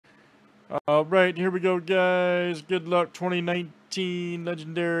All right, here we go, guys. Good luck, 2019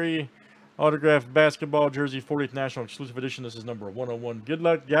 Legendary Autographed Basketball Jersey 40th National Exclusive Edition. This is number 101. Good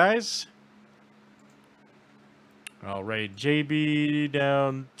luck, guys. All right, JB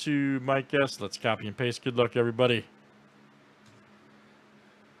down to Mike S. Let's copy and paste. Good luck, everybody.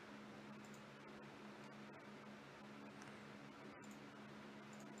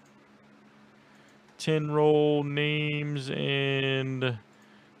 Ten roll names and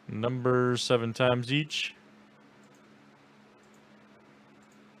numbers 7 times each.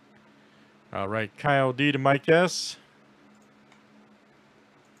 All right, Kyle D to Mike S.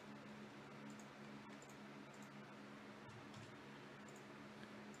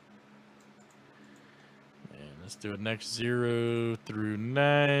 And let's do it next. 0 through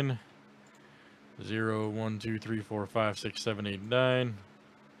 9. 0, 1, 2, 3, 4, 5, 6, 7, 8, 9.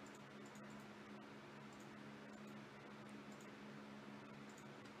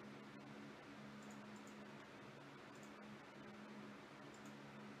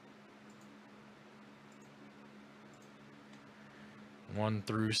 One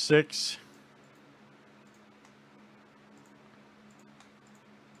through 6.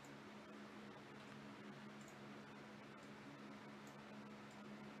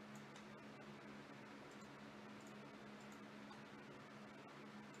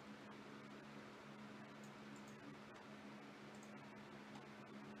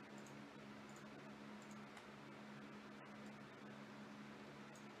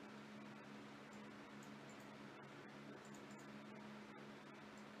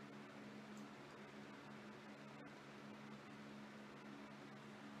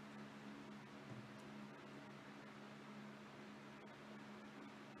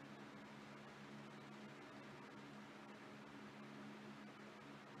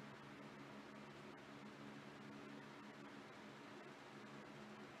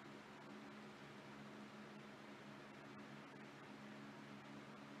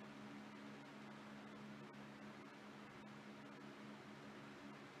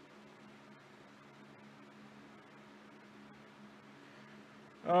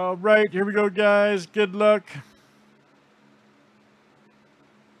 All right, here we go, guys. Good luck.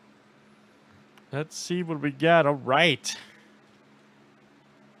 Let's see what we got. All right.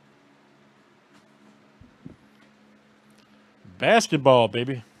 Basketball,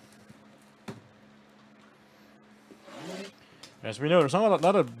 baby. As we know, there's not a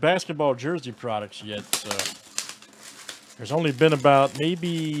lot of basketball jersey products yet, so there's only been about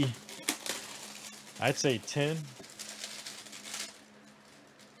maybe, I'd say 10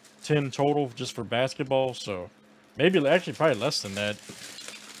 total just for basketball, so maybe actually probably less than that.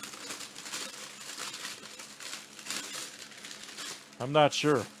 I'm not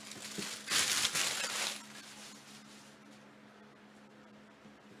sure.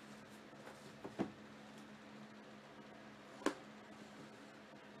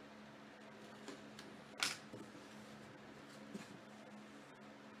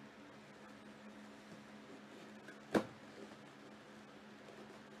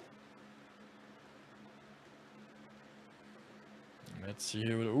 Let's see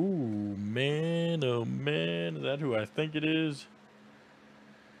here. Ooh, man, oh man, is that who I think it is?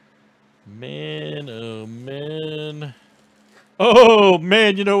 Man, oh man. Oh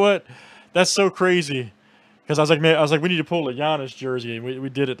man, you know what? That's so crazy. Because I was like, man, we need to pull a Giannis jersey, and we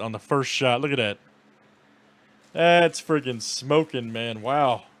did it on the first shot. Look at that. That's freaking smoking, man.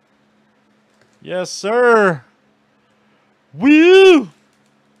 Wow. Yes, sir. Woo!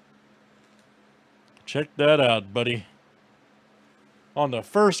 Check that out, buddy. On the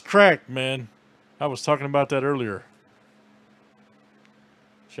first crack, man. I was talking about that earlier.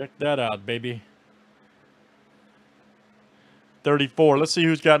 Check that out, baby. 34. Let's see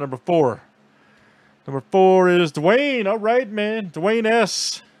who's got number 4. Number 4 is Dwayne. All right, man. Dwayne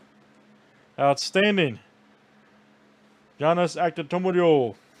S. Outstanding. Giannis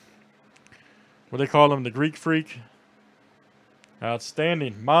Antetokounmpo. What do they call him? The Greek Freak.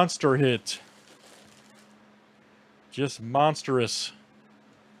 Outstanding. Monster hit. Just monstrous.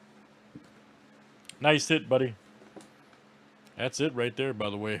 Nice hit, buddy. That's it right there,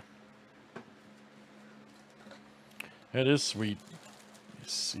 by the way. That is sweet.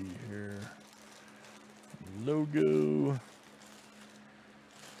 Let's see here. Logo.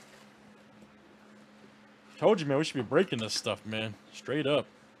 Told you, man, we should be breaking this stuff, man. Straight up.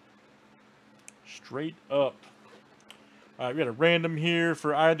 Straight up. All right, we got a random here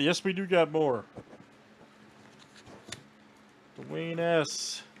for ID. Yes, we do got more. Dwayne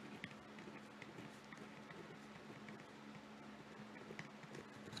S.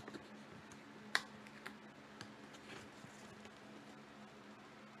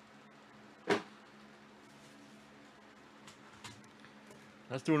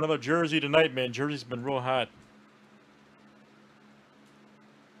 Let's do another jersey tonight, man. Jersey's been real hot.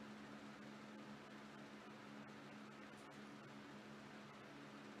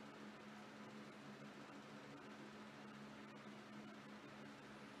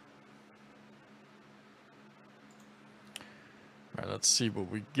 All right, let's see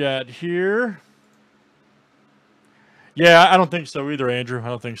what we got here. Yeah, I don't think so either, Andrew. I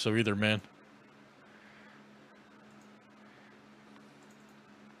don't think so either, man.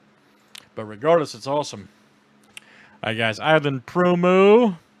 But regardless, it's awesome. All right, guys. Island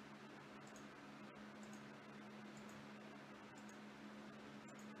promo.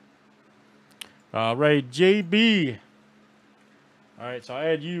 All right, JB. All right, so I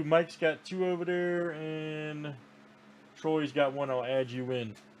add you. Mike's got 2 over there, and Troy's got 1. I'll add you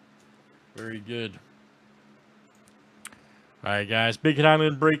in. Very good. All right, guys. Big Hit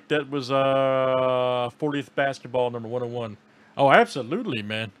Island break. That was 40th basketball, number 101. Oh, absolutely,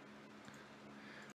 man.